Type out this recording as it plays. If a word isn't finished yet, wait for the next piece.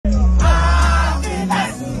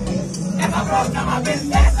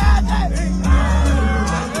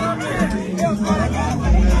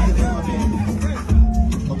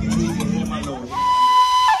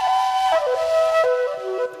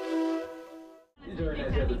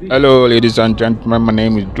Hello ladies and gentlemen, my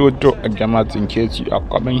name is Jojo Agamat. In case you are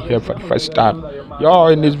coming here for the first time,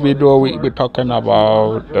 in this video we'll be talking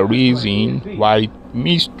about the reason why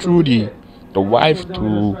Miss Trudy, the wife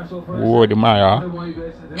to Wode Maya,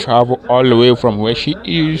 traveled all the way from where she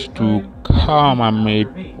is to come and meet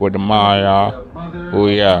Wode Maya. Oh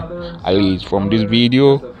yeah, at least from this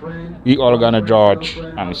video we all gonna judge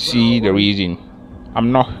and see the reason.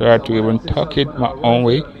 I'm not here to even talk it my own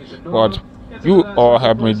way, but you all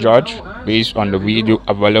help me judge based on the video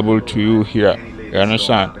available to you here. You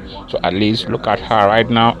understand? So at least look at her right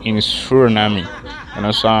now in Suriname. You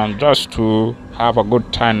understand? Just to have a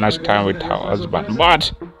good time next time with her husband.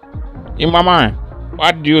 But in my mind,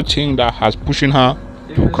 what do you think that has pushing her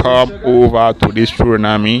to come over to this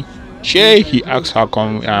Suriname? He asked her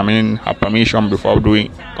her permission before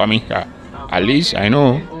coming here. At least I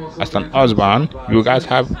know, as an husband, you guys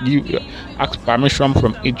have ask permission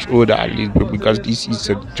from each other at least, because this is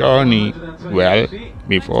a journey. Well,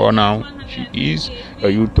 before now she is a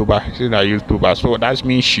YouTuber, so that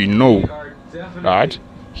means she know that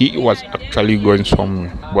he was actually going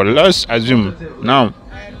somewhere. But let's assume now,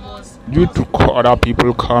 due to other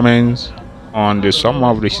people comments on the some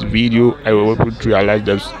of this video, I will able to realize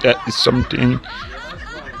that there is something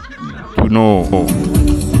to know.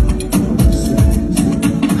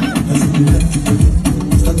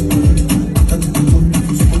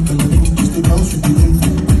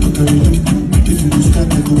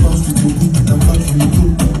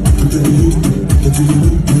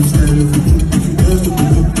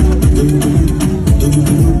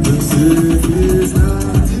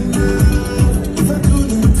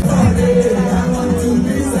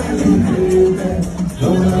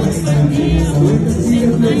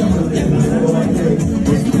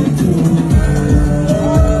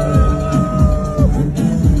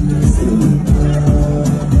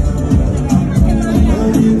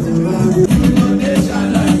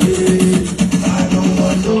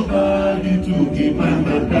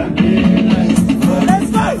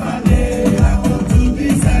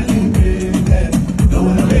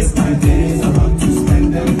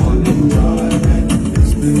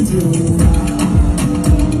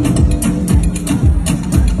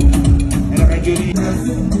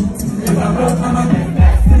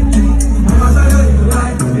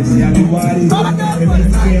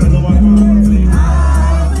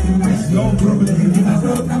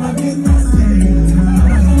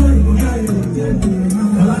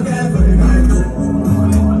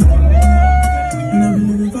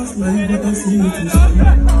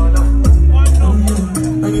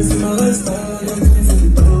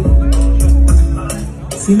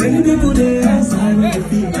 See many people there outside with the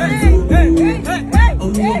feet.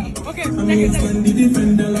 Okay, I'm the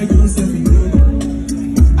defender like yourself.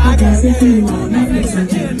 I can say you on Netflix and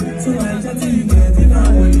chill. So I just see you get it that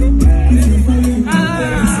way. If you find me, you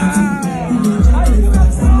don't try to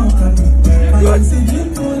pass, I'm not happy. I can see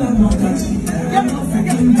people, I'm not catchy. I'm not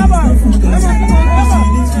forgetting this, I'm not catchy. I see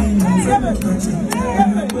this thing, I'm not catchy. I'm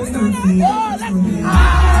not wasting things.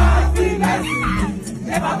 Happiness,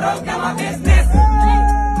 never broke down my business.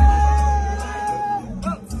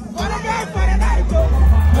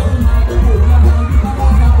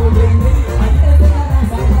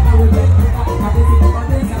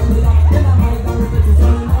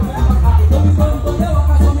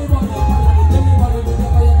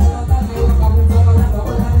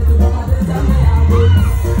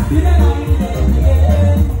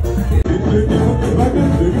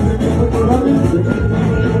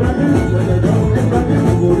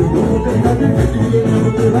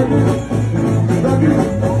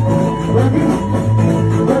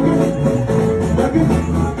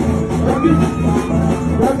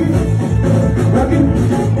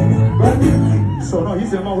 So no, he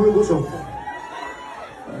said my whole goes on.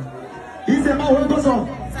 He said my whole goes on.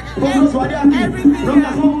 Everything here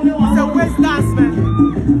is a waste dance, man.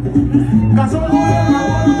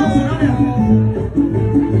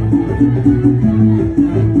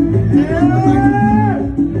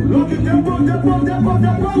 Look at tempo.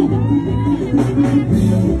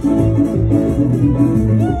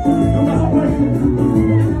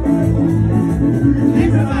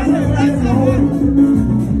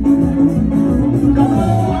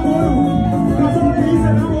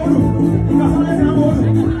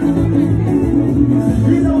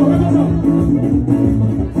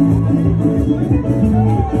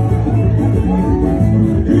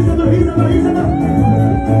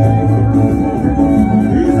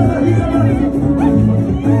 He's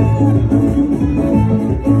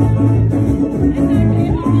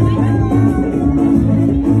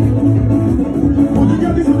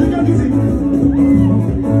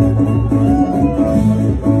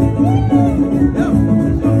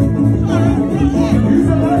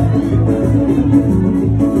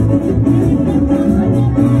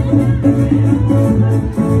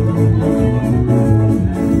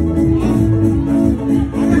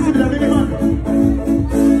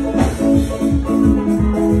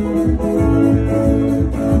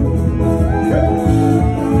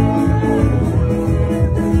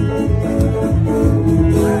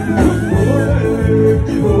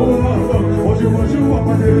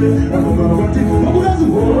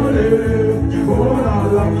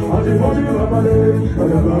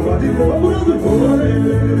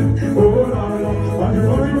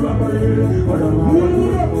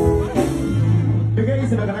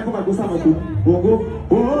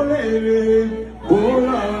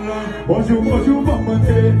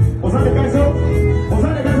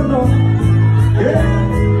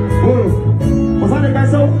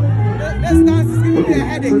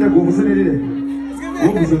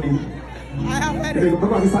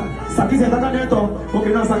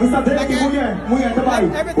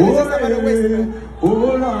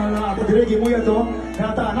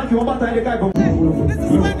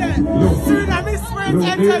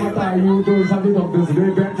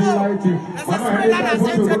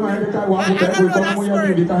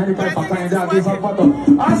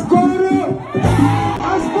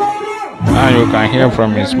Now you can hear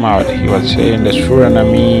from his mouth, he was saying the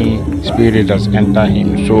Suriname spirit has entered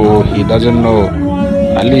him, so he doesn't know.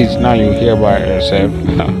 At least now you hear by yourself.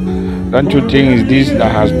 Don't you think it's this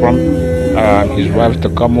that has prompted his wife to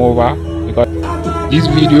come over? Because this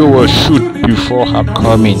video was shoot before her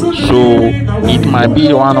coming, so it might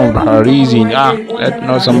be one of her reasons. Let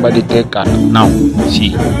not somebody take her. Now,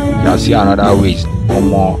 see, you see another ways. No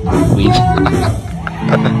more ways.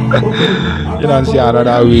 You don't see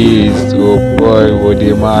another ways. Oh boy,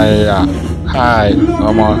 Wode Maya. Hi,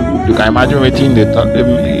 you can imagine waiting the talk.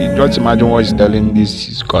 Just imagine what he's telling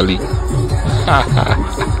his colleague.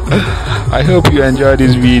 I hope you enjoyed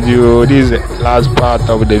this video. This is the last part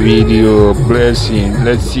of the video. Blessings.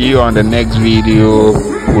 Let's see you on the next video.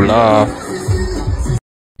 Pula.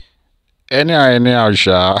 Anyhow,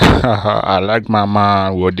 Sha. I like my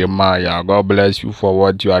man Wode Maya. God bless you for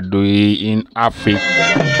what you are doing in Africa.